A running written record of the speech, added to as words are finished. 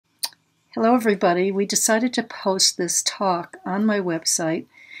Hello, everybody. We decided to post this talk on my website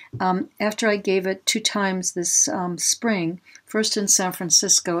after I gave it 2 times this spring, first in San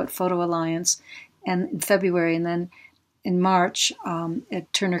Francisco at Photo Alliance and in February, and then in March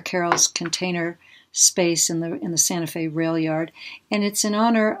at Turner Carroll's container space in the Santa Fe rail yard. And it's in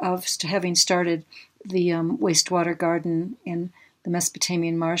honor of having started the wastewater garden in the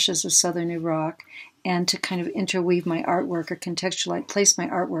Mesopotamian marshes of southern Iraq, and to kind of interweave my artwork or contextualize, place my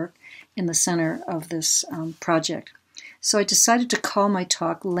artwork in the center of this project. So I decided to call my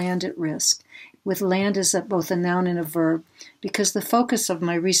talk Land at Risk, with land as both a noun and a verb, because the focus of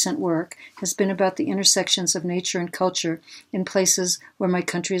my recent work has been about the intersections of nature and culture in places where my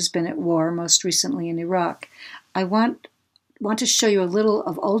country has been at war, most recently in Iraq. I want to show you a little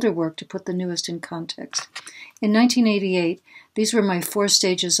of older work to put the newest in context. In 1988, these were my 4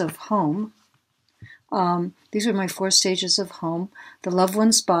 stages of home. The loved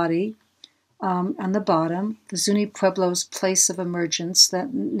one's body on the bottom, the Zuni Pueblo's place of emergence,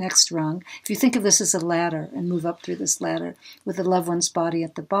 that next rung. If you think of this as a ladder and move up through this ladder with the loved one's body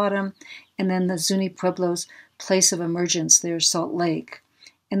at the bottom, and then the Zuni Pueblo's place of emergence there, Salt Lake.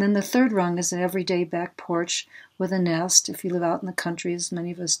 And then the 3rd rung is an everyday back porch with a nest, if you live out in the country, as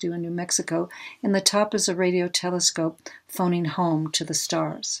many of us do in New Mexico, and the top is a radio telescope phoning home to the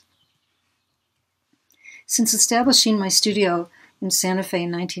stars. Since establishing my studio in Santa Fe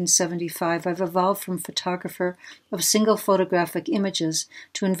in 1975, I've evolved from photographer of single photographic images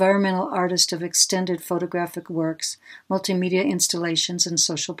to environmental artist of extended photographic works, multimedia installations, and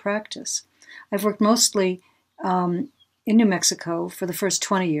social practice. I've worked mostly in New Mexico for the first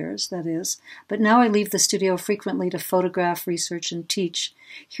 20 years, that is, but now I leave the studio frequently to photograph, research, and teach.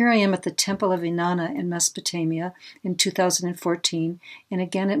 Here I am at the Temple of Inanna in Mesopotamia in 2014, and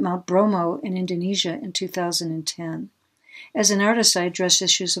again at Mount Bromo in Indonesia in 2010. As an artist, I address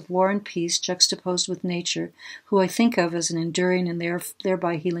issues of war and peace juxtaposed with nature, who I think of as an enduring and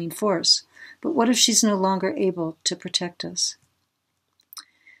thereby healing force. But what if she's no longer able to protect us?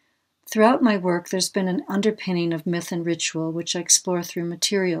 Throughout my work, there's been an underpinning of myth and ritual, which I explore through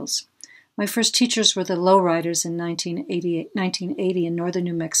materials. My first teachers were the lowriders in 1980 in northern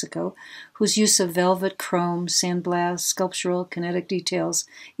New Mexico, whose use of velvet, chrome, sandblast, sculptural, kinetic details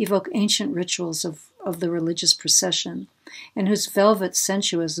evoke ancient rituals of the religious procession, and whose velvet,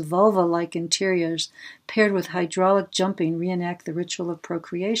 sensuous, vulva-like interiors, paired with hydraulic jumping, reenact the ritual of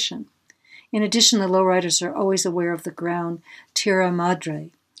procreation. In addition, the lowriders are always aware of the ground Tierra Madre,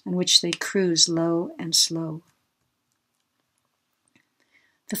 on which they cruise low and slow.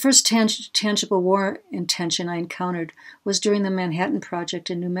 The first tangible war intention I encountered was during the Manhattan Project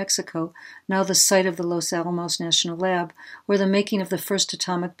in New Mexico, now the site of the Los Alamos National Lab, where the making of the first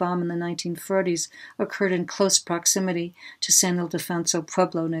atomic bomb in the 1940s occurred in close proximity to San Ildefonso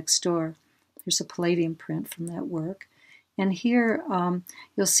Pueblo next door. There's a palladium print from that work. And here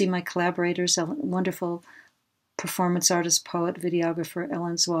you'll see my collaborators, a wonderful performance artist, poet, videographer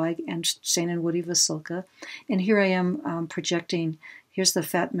Ellen Zweig, and Shane and Woody Vasulka. And here I am projecting, here's the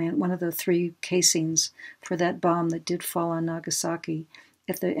Fat Man, one of the 3 casings for that bomb that did fall on Nagasaki.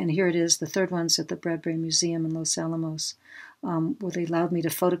 And here it is, the 3rd one's at the Bradbury Museum in Los Alamos, where they allowed me to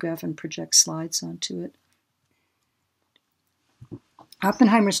photograph and project slides onto it.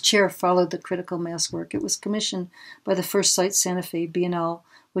 Oppenheimer's chair followed the critical mass work. It was commissioned by the First Sight Santa Fe Biennale,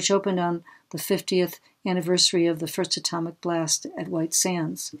 which opened on the 50th anniversary of the first atomic blast at White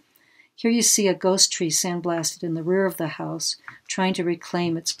Sands. Here you see a ghost tree sandblasted in the rear of the house, trying to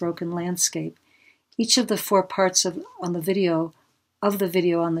reclaim its broken landscape. Each of the 4 parts of the video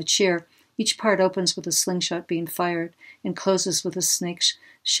on the chair, each part opens with a slingshot being fired and closes with a snake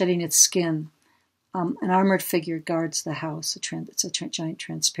shedding its skin. An armored figure guards the house. It's a giant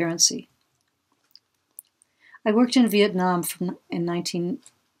transparency. I worked in Vietnam in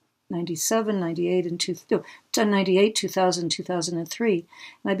 1997, 98, 2000, 2003,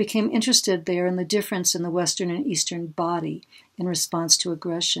 and I became interested there in the difference in the Western and Eastern body in response to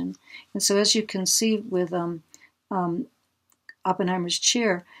aggression. And so as you can see with Oppenheimer's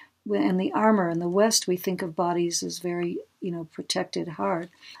chair and the armor, in the West we think of bodies as very, protected, hard,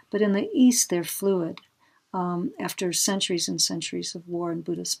 but in the East they're fluid after centuries and centuries of war and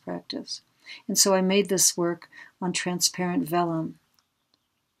Buddhist practice. And so I made this work on transparent vellum.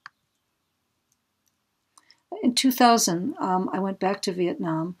 In 2000, I went back to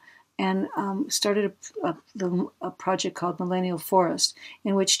Vietnam and started a project called Millennial Forest,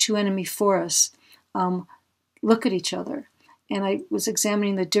 in which 2 enemy forests look at each other and I was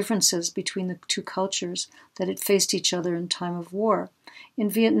examining the differences between the two cultures that had faced each other in time of war. In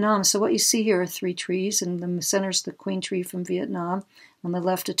Vietnam, so what you see here are 3 trees. In the center is the queen tree from Vietnam. On the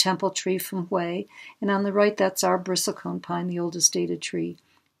left, a temple tree from Hue. And on the right, that's our bristlecone pine, the oldest dated tree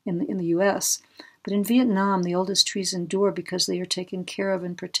in the U.S. But in Vietnam, the oldest trees endure because they are taken care of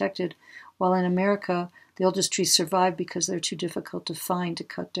and protected, while in America, the oldest trees survive because they're too difficult to find to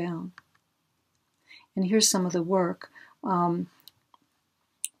cut down. And here's some of the work.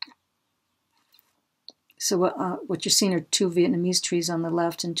 So what you're seeing are 2 Vietnamese trees on the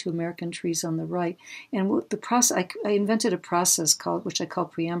left and 2 American trees on the right. And the process, I invented a process which I call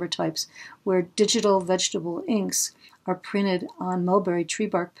preamber types, where digital vegetable inks are printed on mulberry tree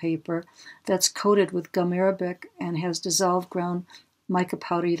bark paper that's coated with gum arabic and has dissolved ground mica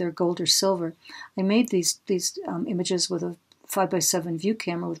powder, either gold or silver. I made these images with a 5x7 view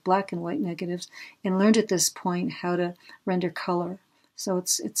camera with black and white negatives, and learned at this point how to render color. So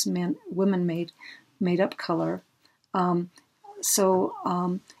it's women made up color. And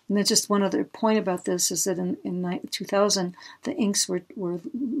then just one other point about this is that in 2000, the inks were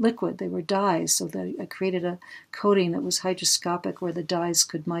liquid. They were dyes. So I created a coating that was hygroscopic where the dyes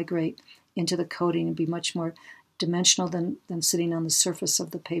could migrate into the coating and be much more dimensional than sitting on the surface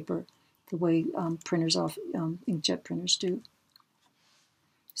of the paper, the way inkjet printers do.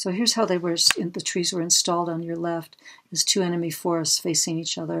 So here's how the trees were installed on your left as 2 enemy forests facing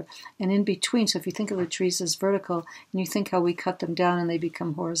each other. And in between, so if you think of the trees as vertical, and you think how we cut them down and they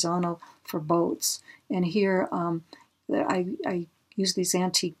become horizontal for boats. And here I use these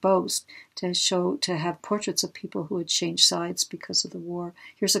antique boats to have portraits of people who had changed sides because of the war.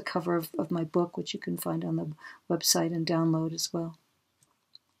 Here's a cover of my book, which you can find on the website and download as well.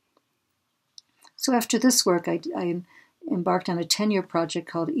 So after this work, I embarked on a 10-year project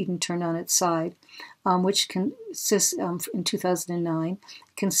called Eden Turned on Its Side, which consists, in 2009,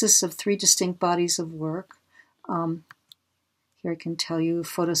 consists of 3 distinct bodies of work. Here I can tell you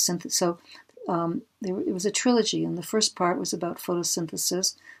photosynthesis. So it was a trilogy, and the first part was about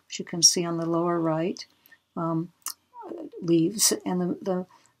photosynthesis, which you can see on the lower right, leaves, and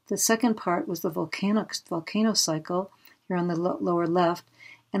the second part was the volcano cycle, here on the lower left,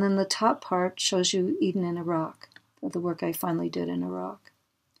 and then the top part shows you Eden in Iraq, the work I finally did in Iraq.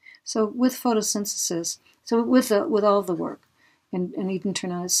 So with photosynthesis, with all of the work, and Eden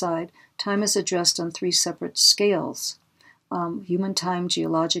Turned on Its Side, time is addressed on 3 separate scales: human time,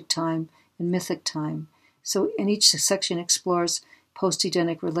 geologic time, and mythic time. So in each section explores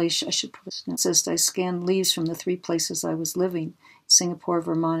post-Edenic relations. I scanned leaves from the 3 places I was living: Singapore,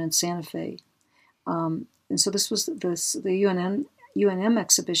 Vermont, and Santa Fe. And so the UNM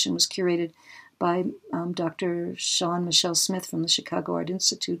exhibition was curated by Dr. Sean Michelle Smith from the Chicago Art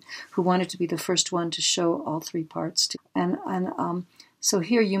Institute, who wanted to be the first one to show all 3 parts. So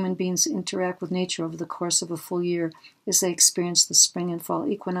here human beings interact with nature over the course of a full year as they experience the spring and fall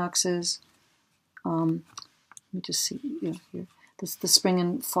equinoxes. Let me just see here. The spring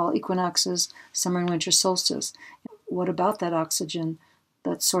and fall equinoxes, summer and winter solstice. What about that oxygen,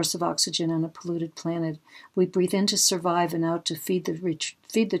 that source of oxygen on a polluted planet? We breathe in to survive and out to feed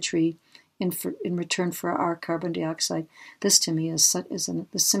the tree in return for our carbon dioxide. This to me the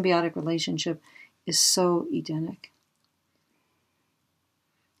symbiotic relationship is so Edenic.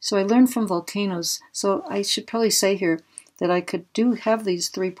 So I learned from volcanoes. So I should probably say here that I could have these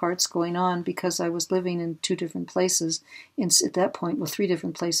 3 parts going on because I was living in 2 different places at that point, 3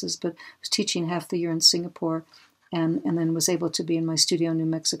 different places, but I was teaching half the year in Singapore, and then was able to be in my studio in New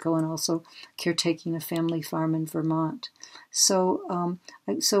Mexico and also caretaking a family farm in Vermont. So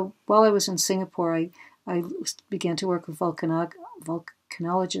while I was in Singapore, I began to work with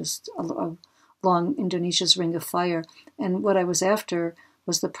volcanologists along Indonesia's Ring of Fire, and what I was after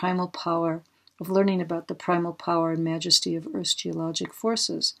was the primal power of learning about the primal power and majesty of Earth's geologic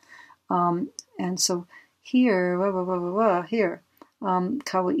forces. And so here, Kawa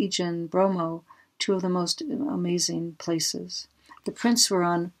Ijen, Bromo, 2 of the most amazing places. The prints were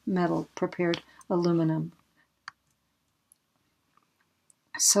on metal, prepared aluminum.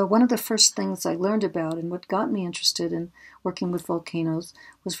 So one of the first things I learned about and what got me interested in working with volcanoes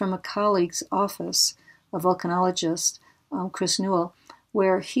was from a colleague's office, a volcanologist, Chris Newell,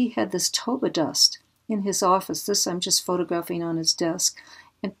 where he had this toba dust in his office. This I'm just photographing on his desk.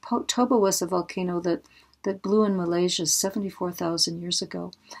 And toba was a volcano that blew in Malaysia 74,000 years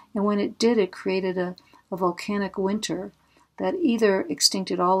ago. And when it did, it created a volcanic winter that either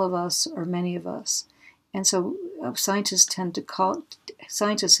extincted all of us or many of us. And so scientists have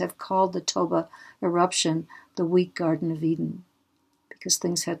called the Toba eruption the weak Garden of Eden, because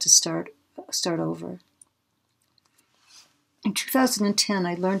things had to start over. In 2010,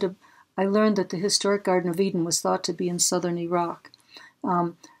 I learned that the historic Garden of Eden was thought to be in southern Iraq.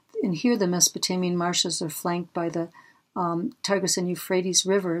 And here the Mesopotamian marshes are flanked by the Tigris and Euphrates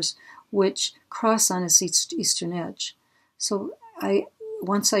rivers, which cross on its eastern edge. So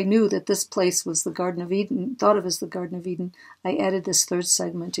once I knew that this place was the Garden of Eden, thought of as the Garden of Eden, I added this third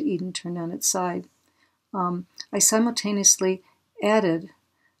segment to Eden turned on its side. I simultaneously added,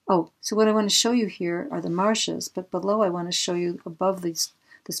 so what I want to show you here are the marshes, but below I want to show you above this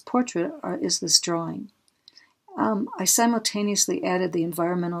portrait is this drawing. I simultaneously added the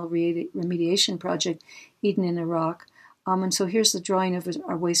environmental remediation project Eden in Iraq, and so here's the drawing of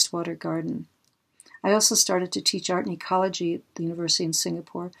our wastewater garden. I also started to teach art and ecology at the University in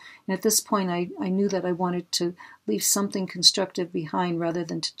Singapore, and at this point I knew that I wanted to leave something constructive behind rather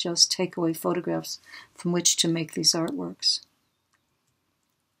than to just take away photographs from which to make these artworks.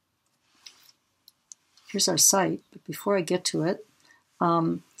 Here's our site, but before I get to it,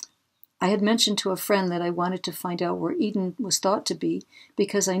 I had mentioned to a friend that I wanted to find out where Eden was thought to be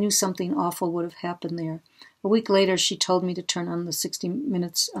because I knew something awful would have happened there. A week later, she told me to turn on the 60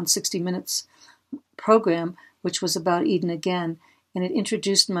 Minutes program, which was about Eden again, and it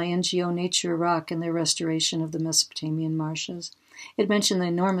introduced my NGO Nature Iraq and their restoration of the Mesopotamian marshes. It mentioned the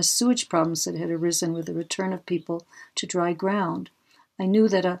enormous sewage problems that had arisen with the return of people to dry ground. I knew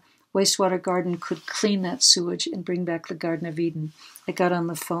that a wastewater garden could clean that sewage and bring back the Garden of Eden. I got on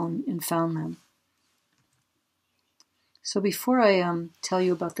the phone and found them. So before I tell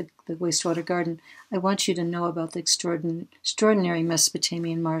you about the wastewater garden, I want you to know about the extraordinary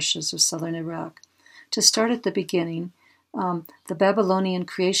Mesopotamian marshes of southern Iraq. To start at the beginning, the Babylonian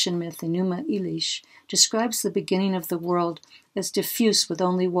creation myth Enuma Elish describes the beginning of the world as diffuse with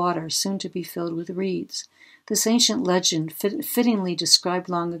only water, soon to be filled with reeds. This ancient legend fittingly described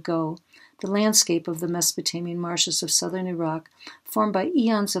long ago the landscape of the Mesopotamian marshes of southern Iraq, formed by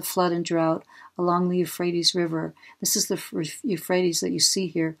eons of flood and drought along the Euphrates River. This is the Euphrates that you see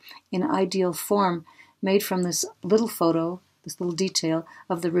here in ideal form, made from this little photo, this little detail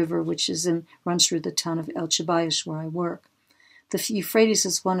of the river, which runs through the town of El Chabayish, where I work. The Euphrates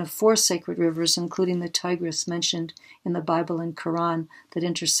is one of 4 sacred rivers, including the Tigris mentioned in the Bible and Quran, that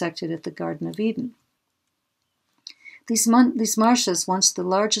intersected at the Garden of Eden. These marshes, once the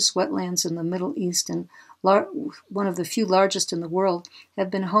largest wetlands in the Middle East and one of the few largest in the world, have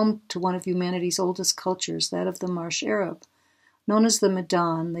been home to one of humanity's oldest cultures, that of the Marsh Arab. Known as the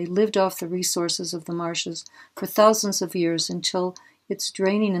Medan, they lived off the resources of the marshes for thousands of years until its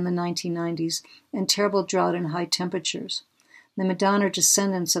draining in the 1990s and terrible drought and high temperatures. The Medan are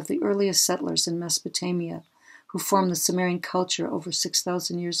descendants of the earliest settlers in Mesopotamia, who formed the Sumerian culture over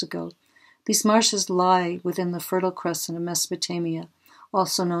 6,000 years ago. These marshes lie within the Fertile Crescent of Mesopotamia,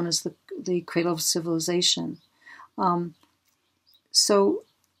 also known as the cradle of civilization. So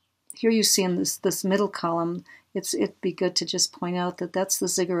here you see in this middle column, it'd be good to just point out that that's the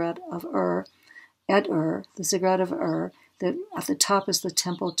ziggurat of Ur, the ziggurat of Ur, that at the top is the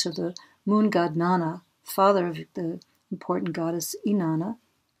temple to the moon god Nana, father of the important goddess Inanna.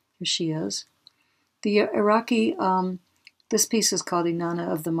 Here she is. The Iraqi, this piece is called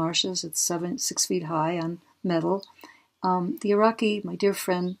Inanna of the Marshes. It's 6 feet high on metal. The Iraqi, my dear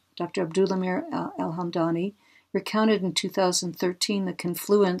friend, Dr. Abdulhamir al-Hamdani, recounted in 2013 the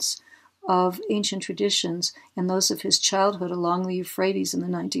confluence of ancient traditions and those of his childhood along the Euphrates in the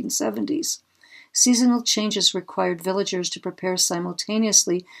 1970s. Seasonal changes required villagers to prepare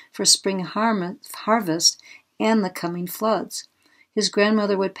simultaneously for spring harvest and the coming floods. His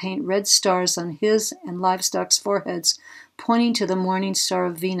grandmother would paint red stars on his and livestock's foreheads, pointing to the morning star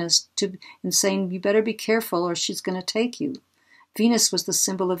of Venus and saying, "You better be careful or she's going to take you." Venus was the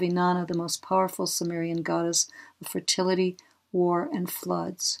symbol of Inanna, the most powerful Sumerian goddess of fertility, war, and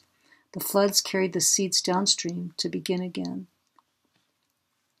floods. The floods carried the seeds downstream to begin again.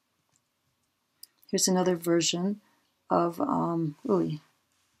 Here's another version of,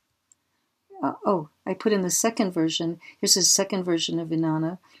 I put in the second version. Here's his second version of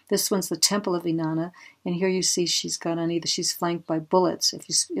Inanna. This one's the Temple of Inanna, and here you see she's flanked by bullets.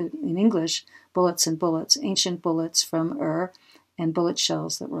 In English, bullets and bullets, ancient bullets from Ur, and bullet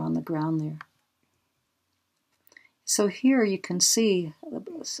shells that were on the ground there. So here you can see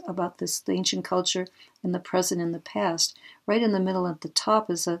about the ancient culture in the present and the past. Right in the middle at the top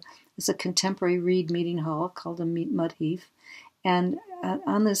is a contemporary reed meeting hall called a mud heath. And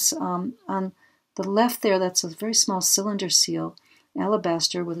on the left there, that's a very small cylinder seal,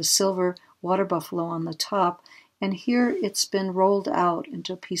 alabaster with a silver water buffalo on the top. And here it's been rolled out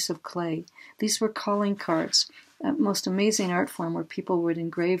into a piece of clay. These were calling cards, a most amazing art form where people would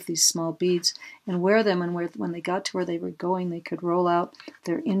engrave these small beads and wear them, and when they got to where they were going, they could roll out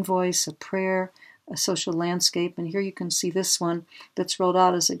their invoice, a prayer, a social landscape. And here you can see this one that's rolled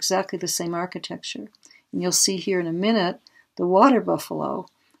out as exactly the same architecture. And you'll see here in a minute the water buffalo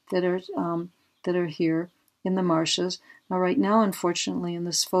that are here in the marshes. Now, right now, unfortunately, in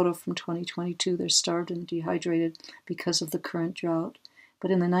this photo from 2022, they're starved and dehydrated because of the current drought.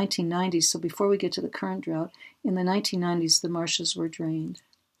 But in the 1990s, so before we get to the current drought, in the 1990s, the marshes were drained.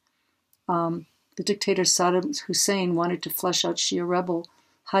 The dictator Saddam Hussein wanted to flush out Shia rebel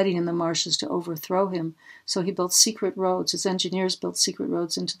hiding in the marshes to overthrow him. So he built secret roads. His engineers built secret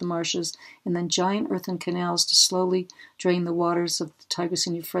roads into the marshes and then giant earthen canals to slowly drain the waters of the Tigris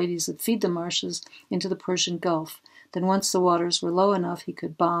and Euphrates that feed the marshes into the Persian Gulf. Then once the waters were low enough, he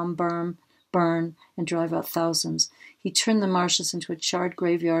could bomb, burn, and drive out thousands. He turned the marshes into a charred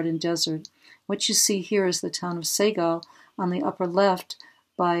graveyard and desert. What you see here is the town of Segal on the upper left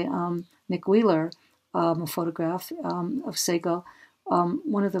by Nick Wheeler, a photograph of Segal.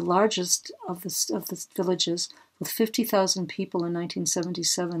 One of the largest of the villages, with 50,000 people in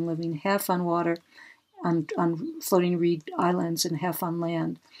 1977 living half on water, on floating reed islands, and half on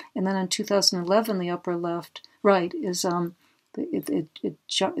land. And then in 2011, the upper right, is the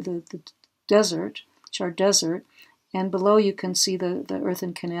desert, charred desert, and below you can see the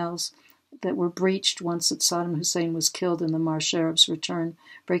earthen canals that were breached once that Saddam Hussein was killed and the Marsh Arabs returned,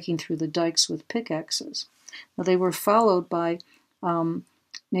 breaking through the dikes with pickaxes. Now, they were followed by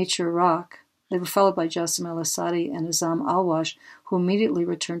Nature Iraq. They were followed by Jassim al-Assadi and Azam al-Wash, who immediately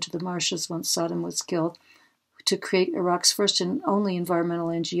returned to the marshes once Saddam was killed to create Iraq's first and only environmental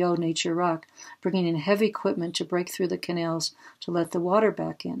NGO, Nature Iraq, bringing in heavy equipment to break through the canals to let the water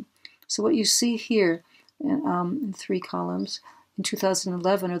back in. So what you see here in 3 columns, in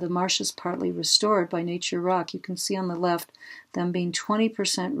 2011, are the marshes partly restored by Nature Iraq. You can see on the left them being 20%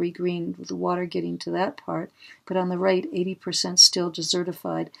 regreened with the water getting to that part, but on the right, 80% still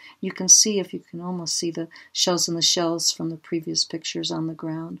desertified. You can see, if you can almost see the shells in the shells from the previous pictures on the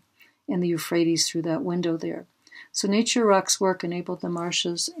ground, and the Euphrates through that window there. So Nature Iraq's work enabled the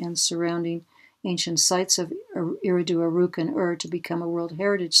marshes and surrounding ancient sites of Eridu, Uruk, and Ur to become a World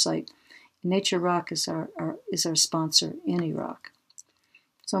Heritage Site. Nature Iraq is our sponsor in Iraq.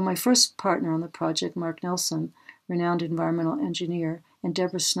 So my first partner on the project, Mark Nelson, renowned environmental engineer, and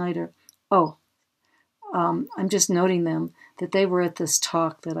Deborah Snyder. I'm just noting them that they were at this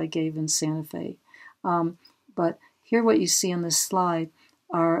talk that I gave in Santa Fe. But here what you see on this slide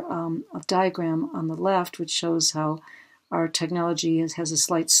are a diagram on the left, which shows how our technology has a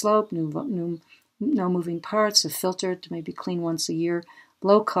slight slope, no moving parts, a filter to maybe clean once a year,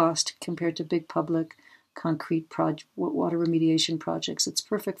 low cost compared to big public concrete water remediation projects. It's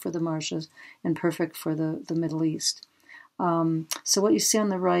perfect for the marshes and perfect for the Middle East. So what you see on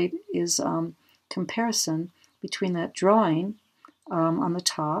the right is comparison between that drawing on the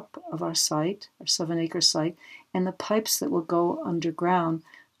top of our site, our 7-acre site, and the pipes that will go underground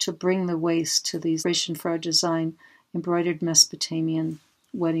to bring the waste to these inspiration for our design embroidered Mesopotamian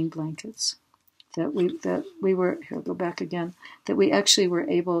wedding blankets that we were here. I'll go back again. That we actually were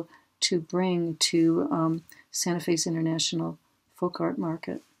able to bring to Santa Fe's International Folk Art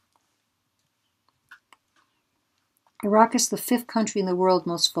Market. Iraq is the 5th country in the world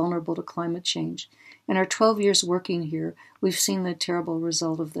most vulnerable to climate change. In our 12 years working here, we've seen the terrible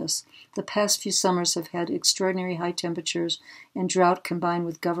result of this. The past few summers have had extraordinary high temperatures and drought combined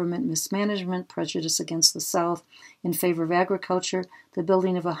with government mismanagement, prejudice against the South in favor of agriculture, the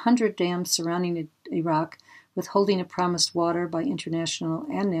building of 100 dams surrounding Iraq, withholding of promised water by international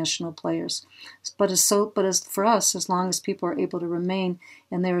and national players. But as for us, as long as people are able to remain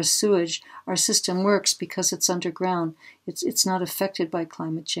and there is sewage, our system works because it's underground. It's not affected by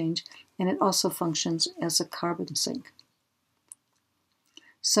climate change, and it also functions as a carbon sink.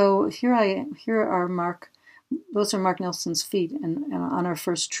 So those are Mark Nelson's feet, and on our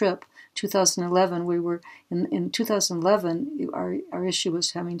first trip, 2011, we were in 2011. Our issue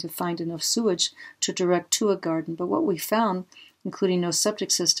was having to find enough sewage to direct to a garden. But what we found, including no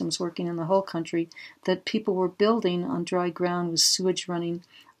septic systems working in the whole country, that people were building on dry ground with sewage running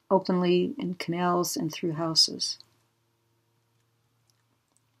openly in canals and through houses.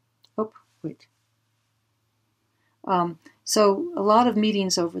 So a lot of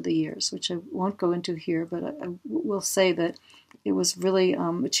meetings over the years, which I won't go into here, but I will say that it was really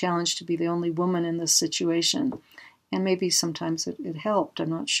a challenge to be the only woman in this situation. And maybe sometimes it helped, I'm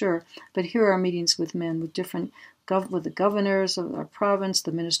not sure. But here are meetings with men, with different with the governors of our province,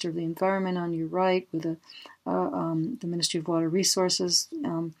 the Minister of the Environment on your right, with the Ministry of Water Resources,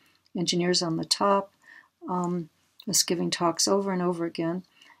 engineers on the top, just giving talks over and over again.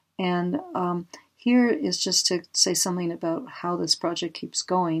 And here is just to say something about how this project keeps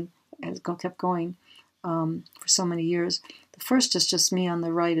going, has kept going for so many years. The first is just me on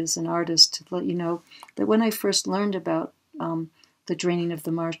the right as an artist to let you know that when I first learned about the draining of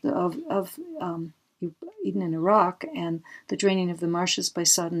the marsh of Eden in Iraq and the draining of the marshes by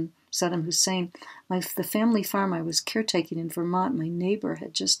Saddam Hussein, the family farm I was caretaking in Vermont, my neighbor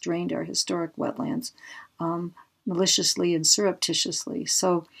had just drained our historic wetlands maliciously and surreptitiously.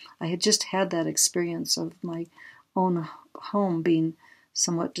 So I had just had that experience of my own home being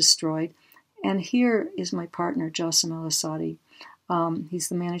somewhat destroyed. And here is my partner, Jassim El-Assadi. He's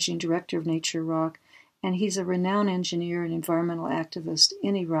the managing director of Nature Rock, and he's a renowned engineer and environmental activist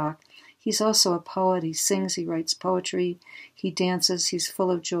in Iraq. He's also a poet. He sings, he writes poetry, he dances, he's full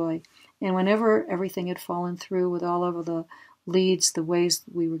of joy. And whenever everything had fallen through with all of the leads, the ways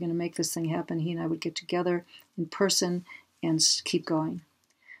we were going to make this thing happen, he and I would get together in person and keep going.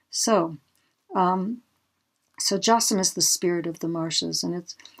 So Jassim is the spirit of the marshes, and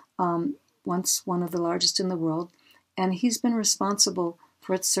it's once one of the largest in the world, and he's been responsible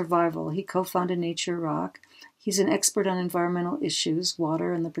for its survival. He co-founded Nature Rock. He's an expert on environmental issues,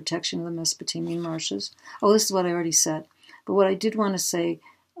 water, and the protection of the Mesopotamian marshes. Oh, this is what I already said. But what I did want to say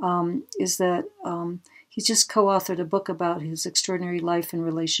is that he's just co-authored a book about his extraordinary life in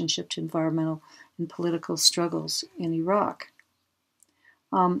relationship to environmental and political struggles in Iraq.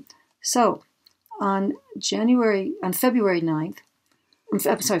 So on February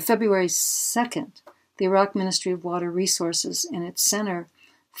 2nd, the Iraq Ministry of Water Resources and its Center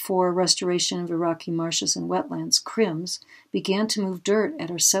for Restoration of Iraqi Marshes and Wetlands, CRIMS, began to move dirt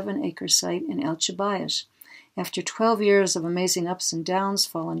at our 7-acre site in El Chabayish. After 12 years of amazing ups and downs,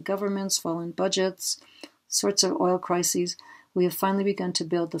 fallen governments, fallen budgets, sorts of oil crises, we have finally begun to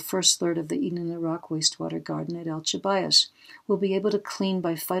build the first third of the Eden in Iraq wastewater garden at El Chabayish. We'll be able to clean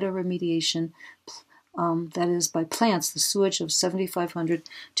by phytoremediation, that is, by plants, the sewage of 7,500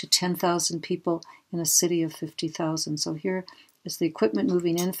 to 10,000 people in a city of 50,000. So here is the equipment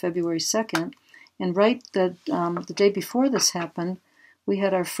moving in February 2nd. And right the day before this happened, we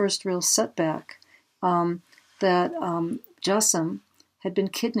had our first real setback, that Jassim had been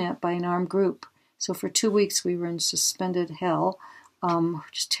kidnapped by an armed group. So for 2 weeks we were in suspended hell,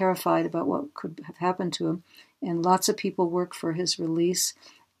 just terrified about what could have happened to him. And lots of people worked for his release.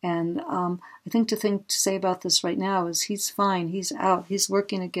 And I think to say about this right now is he's fine, he's out, he's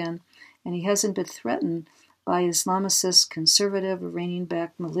working again, and he hasn't been threatened by Islamicist, conservative,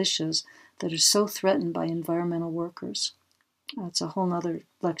 Iranian-backed militias that are so threatened by environmental workers. That's a whole other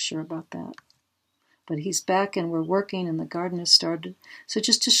lecture about that. But he's back and we're working and the garden has started. So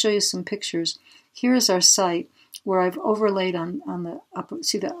just to show you some pictures, here is our site where I've overlaid on the upper,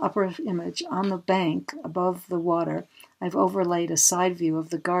 see the upper image, on the bank above the water, I've overlaid a side view of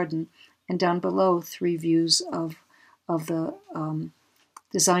the garden, and down below 3 views of the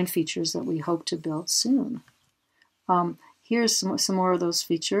design features that we hope to build soon. Here's some more of those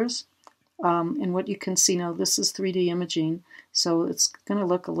features. And what you can see now, this is 3D imaging, so it's going to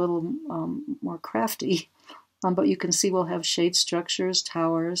look a little more crafty. But you can see we'll have shade structures,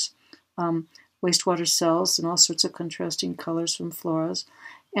 towers, wastewater cells, and all sorts of contrasting colors from floras.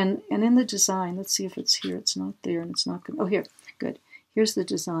 And in the design, let's see if it's here. It's not there, and it's not good. Oh, here, good. Here's the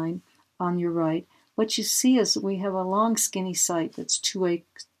design on your right. What you see is we have a long, skinny site that's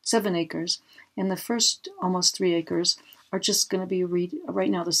 7 acres, and the first almost 3 acres are just going to be right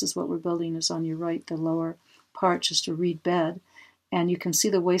now, this is what we're building is on your right, the lower part, just a reed bed. And you can see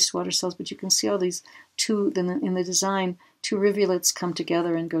the wastewater cells, but you can see all these in the design, 2 rivulets come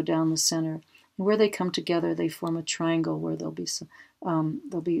together and go down the center. And where they come together, they form a triangle where there'll be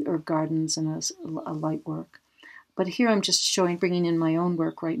herb gardens and a light work. But here I'm just bringing in my own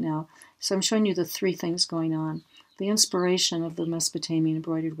work right now. So I'm showing you the 3 things going on. The inspiration of the Mesopotamian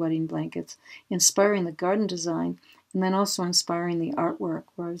embroidered wedding blankets, inspiring the garden design, and then also inspiring the artwork,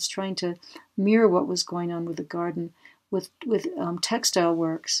 where I was trying to mirror what was going on with the garden with textile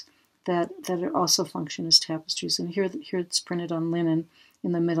works that also function as tapestries. And here it's printed on linen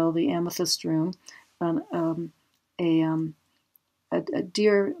in the middle, the amethyst room, a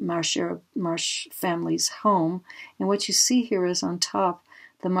deer marsh family's home. And what you see here is on top,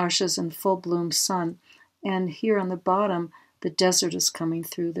 the marshes in full bloom sun. And here on the bottom, the desert is coming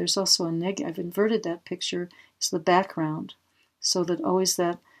through. There's also a negative. I've inverted that picture. It's the background, so that always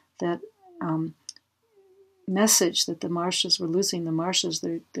that message that the marshes, we're losing the marshes,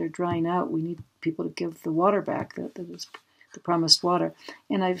 they're drying out. We need people to give the water back that was the promised water.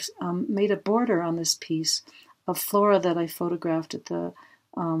 And I've made a border on this piece of flora that I photographed at the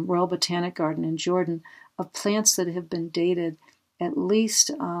Royal Botanic Garden in Jordan, of plants that have been dated at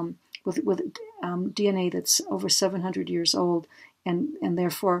least with DNA that's over 700 years old, and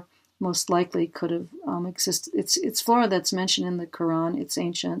therefore most likely could have existed. It's flora that's mentioned in the Quran. It's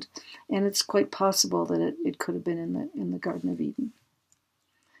ancient, and it's quite possible that it could have been in the Garden of Eden.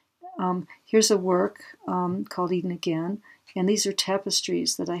 Here's a work called Eden Again, and these are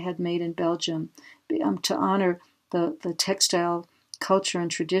tapestries that I had made in Belgium to honor the textile culture and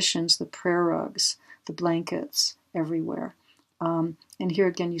traditions, the prayer rugs, the blankets everywhere. And here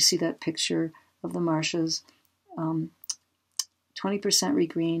again you see that picture of the marshes, 20%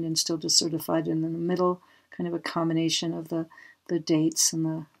 regreened and still desertified, and in the middle kind of a combination of the dates and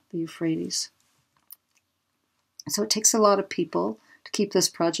the Euphrates. So it takes a lot of people to keep this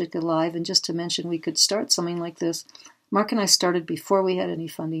project alive. And just to mention, we could start something like this. Mark and I started before we had any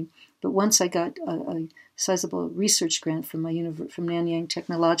funding, but once I got a sizable research grant from from Nanyang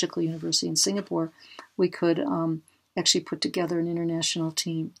Technological University in Singapore, we could actually put together an international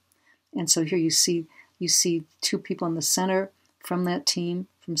team. And so here you see two people in the center from that team,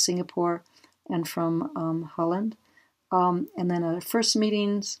 from Singapore and from Holland. And then our first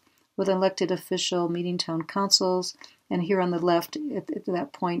meetings with elected official, meeting town councils, and here on the left, at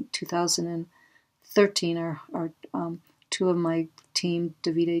that point, 2013, our two of my team,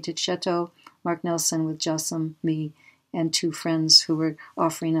 Davide Tichetto, Mark Nelson with Jossam, me, and two friends who were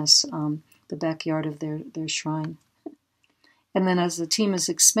offering us the backyard of their shrine. And then as the team has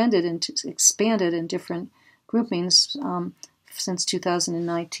expanded in different groupings since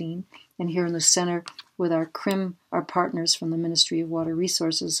 2019, and here in the center with our CRIM, our partners from the Ministry of Water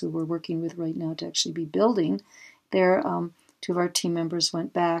Resources, who we're working with right now to actually be building, there, two of our team members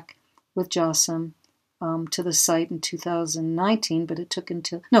went back with Jossam to the site in 2019, but it took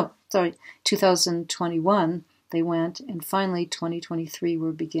until 2021 they went, and finally 2023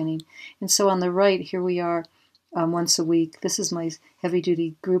 we're beginning. And so on the right, here we are once a week. This is my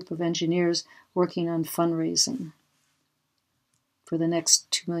heavy-duty group of engineers working on fundraising for the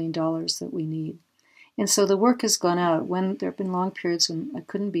next $2 million that we need. And so the work has gone out. When there have been long periods when I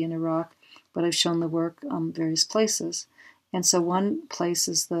couldn't be in Iraq, but I've shown the work various places. And so one place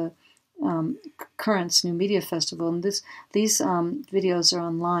is the Currents New Media Festival. And these videos are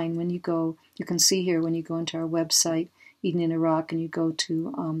online. When you go, you can see here when you go into our website, Eden in Iraq, and you go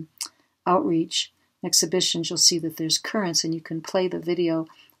to Outreach, Exhibitions, you'll see that there's Currents, and you can play the video.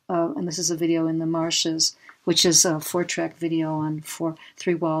 And this is a video in the marshes, which is a 4-track video on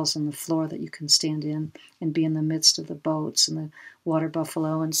 3 walls on the floor that you can stand in and be in the midst of the boats and the water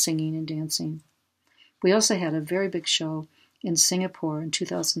buffalo and singing and dancing. We also had a very big show in Singapore in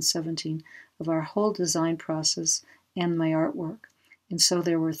 2017 of our whole design process and my artwork. And so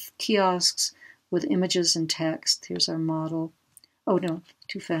there were kiosks with images and text. Here's our model. Oh, no,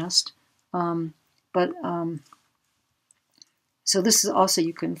 too fast. So this is also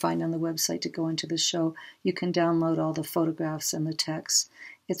you can find on the website to go into the show. You can download all the photographs and the text.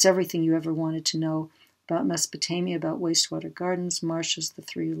 It's everything you ever wanted to know about Mesopotamia, about wastewater gardens, marshes, the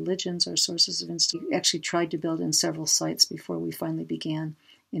 3 religions, our sources of instinct. We actually tried to build in several sites before we finally began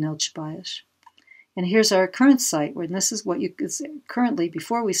in El Chabayish. And here's our current site, where this is what you currently,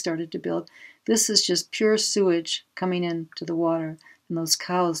 before we started to build, this is just pure sewage coming into the water, and those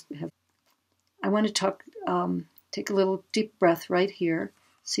cows have. I want to talk. Take a little deep breath right here.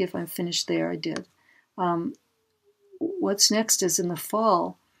 See if I'm finished there. I did. What's next is in the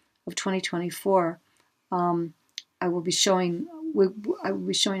fall of 2024. I will be showing a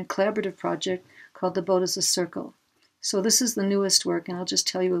collaborative project called The Boat as a Circle. So this is the newest work, and I'll just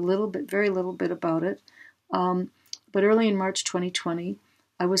tell you very little bit about it. But early in March 2020,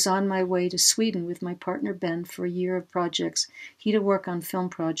 I was on my way to Sweden with my partner Ben for a year of projects. He to work on film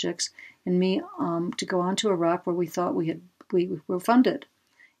projects, and me to go on to Iraq, where we thought we were funded.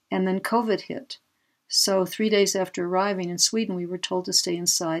 And then COVID hit. So 3 days after arriving in Sweden, we were told to stay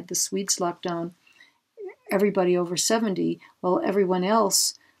inside. The Swedes locked down everybody over 70, while everyone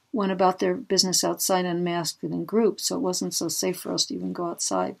else went about their business outside unmasked and in groups, so it wasn't so safe for us to even go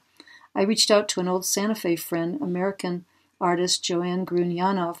outside. I reached out to an old Santa Fe friend, American artist Joanne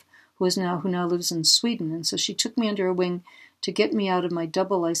Grüne-Yanoff, who now lives in Sweden, and so she took me under her wing to get me out of my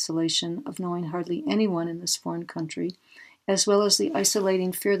double isolation of knowing hardly anyone in this foreign country, as well as the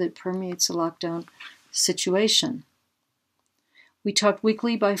isolating fear that permeates a lockdown situation. We talked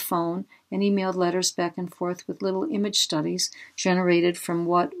weekly by phone and emailed letters back and forth with little image studies generated from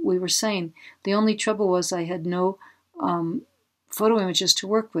what we were saying. The only trouble was I had no photo images to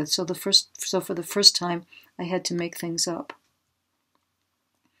work with, so for the first time I had to make things up.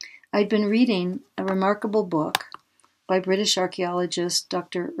 I'd been reading a remarkable book by British archaeologist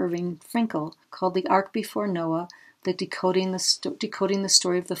Dr. Irving Finkel called The Ark Before Noah, Decoding the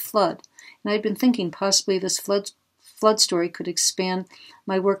Story of the Flood. And I'd been thinking possibly this flood story could expand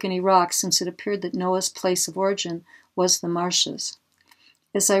my work in Iraq, since it appeared that Noah's place of origin was the marshes.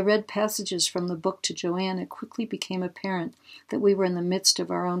 As I read passages from the book to Joanne, it quickly became apparent that we were in the midst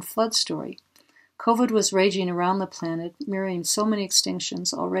of our own flood story. COVID was raging around the planet, mirroring so many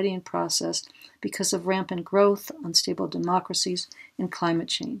extinctions already in process because of rampant growth, unstable democracies, and climate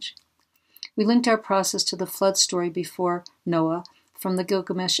change. We linked our process to the flood story before Noah from the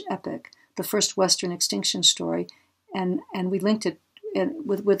Gilgamesh epic, the first Western extinction story, and we linked it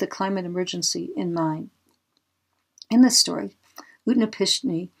with the climate emergency in mind. In this story,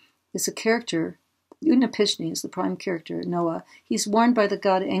 Utnapishtim is a character. Utnapishtim is the prime character, Noah. He's warned by the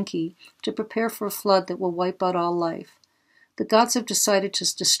god Enki to prepare for a flood that will wipe out all life. The gods have decided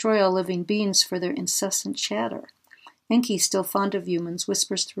to destroy all living beings for their incessant chatter. Enki, still fond of humans,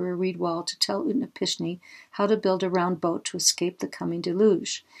 whispers through a reed wall to tell Utnapishtim how to build a round boat to escape the coming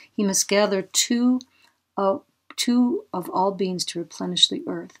deluge. He must gather two of all beings to replenish the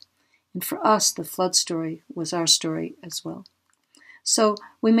earth. And for us, the flood story was our story as well. So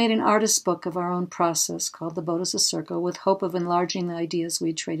we made an artist's book of our own process called The Boat as a Circle, with hope of enlarging the ideas we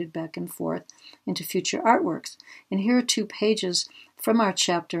had traded back and forth into future artworks. And here are 2 pages from our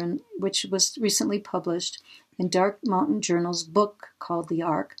chapter, which was recently published in Dark Mountain Journal's book called The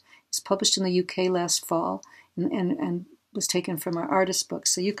Ark. It's published in the UK last fall and was taken from our artist book.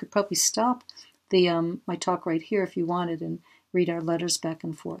 So you could probably stop my talk right here if you wanted and read our letters back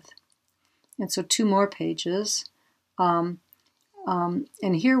and forth. And so 2 more pages.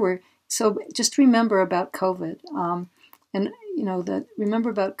 And here so just remember about COVID, remember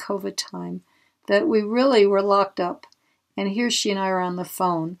about COVID time, that we really were locked up. And here she and I are on the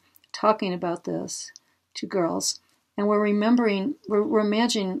phone talking about this, 2 girls, and we're imagining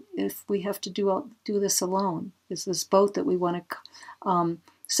if we have to do this alone. Is this boat that we want to,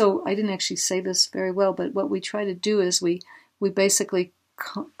 so I didn't actually say this very well, but what we try to do is we basically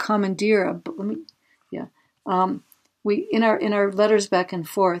commandeer we in our letters back and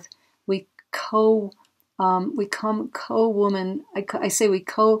forth, we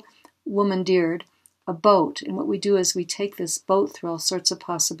co-womandeered a boat. And what we do is we take this boat through all sorts of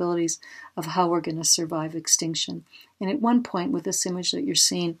possibilities of how we're going to survive extinction. And at one point with this image that you're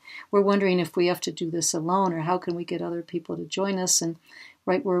seeing, we're wondering if we have to do this alone or how can we get other people to join us. And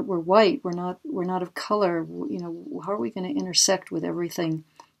right, we're white, we're not of color. How are we going to intersect with everything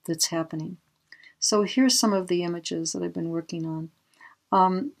that's happening? So here's some of the images that I've been working on.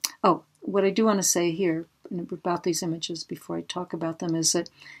 What I do want to say here about these images before I talk about them is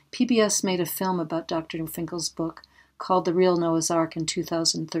that PBS made a film about Dr. Finkel's book called The Real Noah's Ark in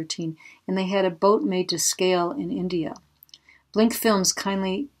 2013, and they had a boat made to scale in India. Blink Films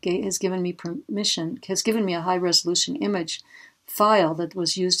kindly has given me a high-resolution image file that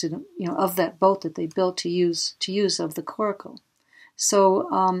was used of that boat that they built to use of the coracle. So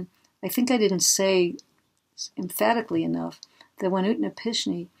I think I didn't say emphatically enough that when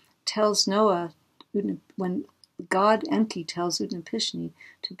Utnapishtim tells Noah, when God Enki tells Utnapishtim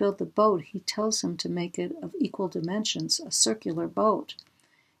to build the boat, he tells him to make it of equal dimensions, a circular boat.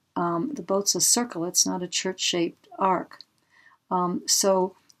 The boat's a circle, it's not a church-shaped ark.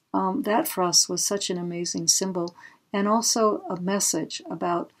 That for us was such an amazing symbol, and also a message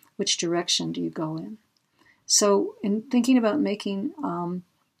about which direction do you go in. So in thinking about making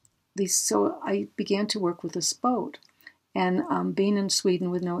so I began to work with this boat. And being in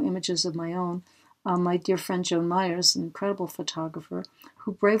Sweden with no images of my own, my dear friend Joan Myers, an incredible photographer,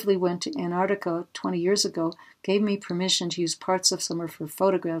 who bravely went to Antarctica 20 years ago, gave me permission to use parts of some of her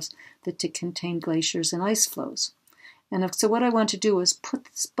photographs that contain glaciers and ice flows. And so what I want to do is put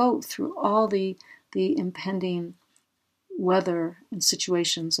this boat through all the impending weather and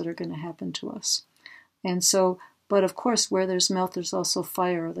situations that are going to happen to us. And so, but of course, where there's melt, there's also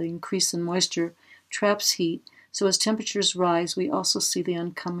fire. The increase in moisture traps heat. So as temperatures rise, we also see the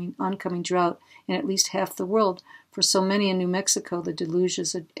oncoming drought in at least half the world. For so many in New Mexico, the deluge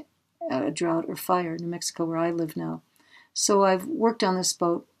is a drought or fire. New Mexico, where I live now. So I've worked on this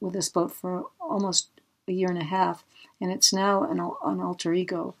boat for almost a year and a half, and it's now an alter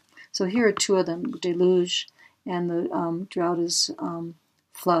ego. So here are 2 of them: deluge, and the drought is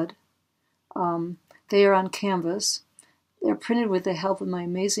flood. They are on canvas. They're printed with the help of my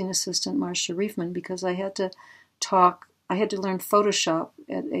amazing assistant, Marcia Riefman, because I had to learn Photoshop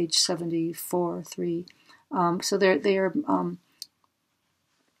at age 74, 3. So they are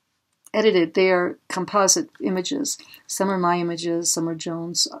edited. They are composite images. Some are my images, some are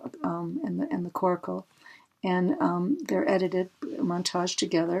Joan's, and the Coracle. And they're edited, montaged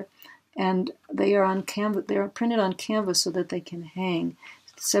together, and they are on canvas. They are printed on canvas so that they can hang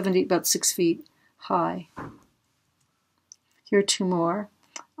about 6 feet high. Here are two more.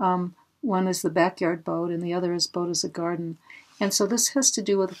 One is the backyard boat, and the other is boat as a garden. And so this has to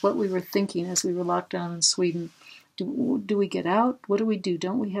do with what we were thinking as we were locked down in Sweden. Do we get out? What do we do?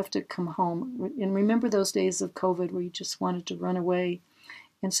 Don't we have to come home? And remember those days of COVID where you just wanted to run away.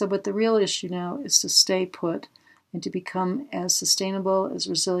 And so, but the real issue now is to stay put and to become as sustainable, as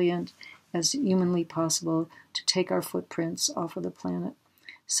resilient, as humanly possible, to take our footprints off of the planet.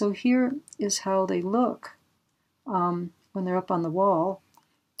 So here is how they look when they're up on the wall.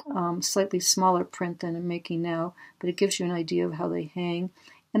 Slightly smaller print than I'm making now, but it gives you an idea of how they hang.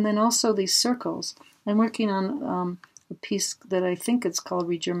 And then also these circles. I'm working on a piece that I think it's called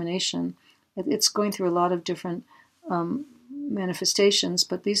Regermination. It's going through a lot of different manifestations,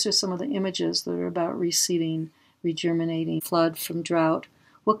 but these are some of the images that are about reseeding, regerminating, flood from drought.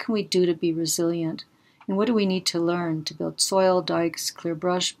 What can we do to be resilient? And what do we need to learn to build soil, dikes, clear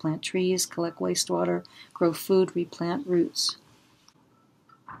brush, plant trees, collect wastewater, grow food, replant roots?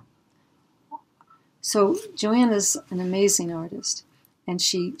 So Joanne is an amazing artist, and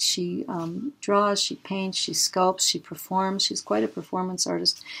she draws, she paints, she sculpts, she performs. She's quite a performance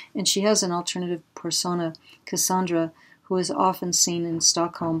artist, and she has an alternative persona, Cassandra, who is often seen in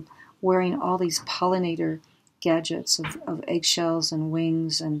Stockholm wearing all these pollinator gadgets of eggshells and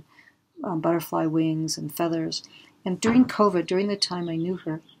wings and butterfly wings and feathers. And during COVID, during the time I knew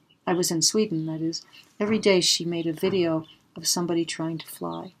her, I was in Sweden, that is, every day she made a video of somebody trying to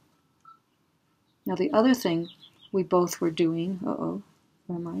fly. Now, the other thing we both were doing,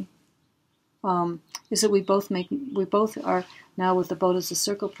 where am I? Is that we both are now with the Boat as a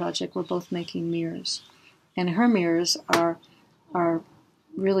Circle project, we're both making mirrors. And her mirrors are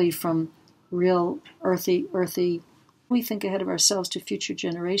really from real earthy. We think ahead of ourselves to future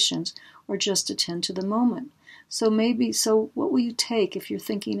generations or just attend to the moment. So what will you take if you're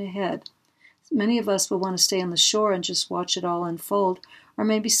thinking ahead? Many of us will want to stay on the shore and just watch it all unfold, or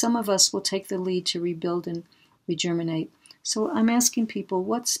maybe some of us will take the lead to rebuild and regerminate. So I'm asking people,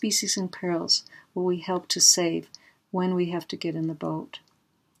 what species and perils will we help to save when we have to get in the boat?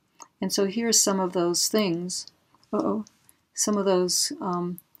 And so here's some of those things, some of those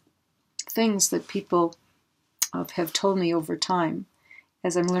things that people have told me over time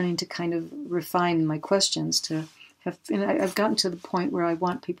as I'm learning to kind of refine my questions to have, and I've gotten to the point where I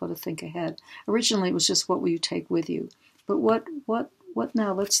want people to think ahead. Originally it was just what will you take with you? But what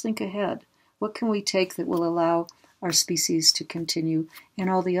now? Let's think ahead. What can we take that will allow our species to continue and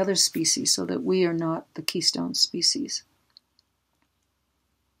all the other species so that we are not the keystone species?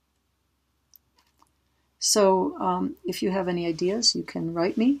 So if you have any ideas, you can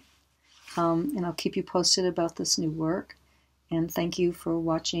write me, and I'll keep you posted about this new work. And thank you for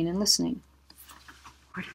watching and listening.